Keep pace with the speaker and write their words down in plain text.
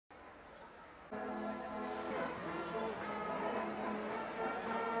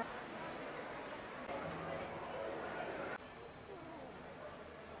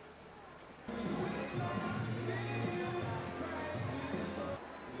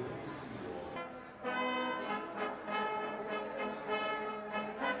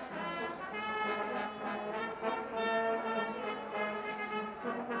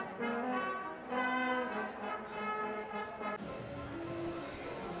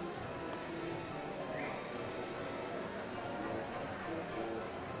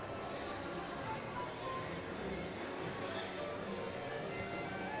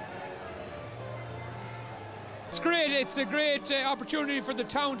great. It's a great opportunity for the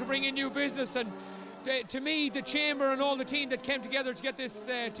town to bring in new business, and to me, the chamber and all the team that came together to get this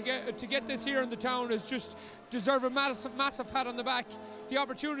to get this here in the town is just deserve a massive pat on the back. The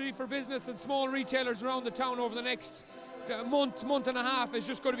opportunity for business and small retailers around the town over the next month and a half is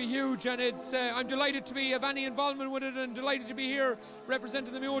just going to be huge, and it's I'm delighted to have any involvement with it, and delighted to be here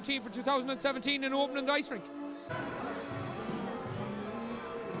representing the Mayo team for 2017 and opening the ice rink.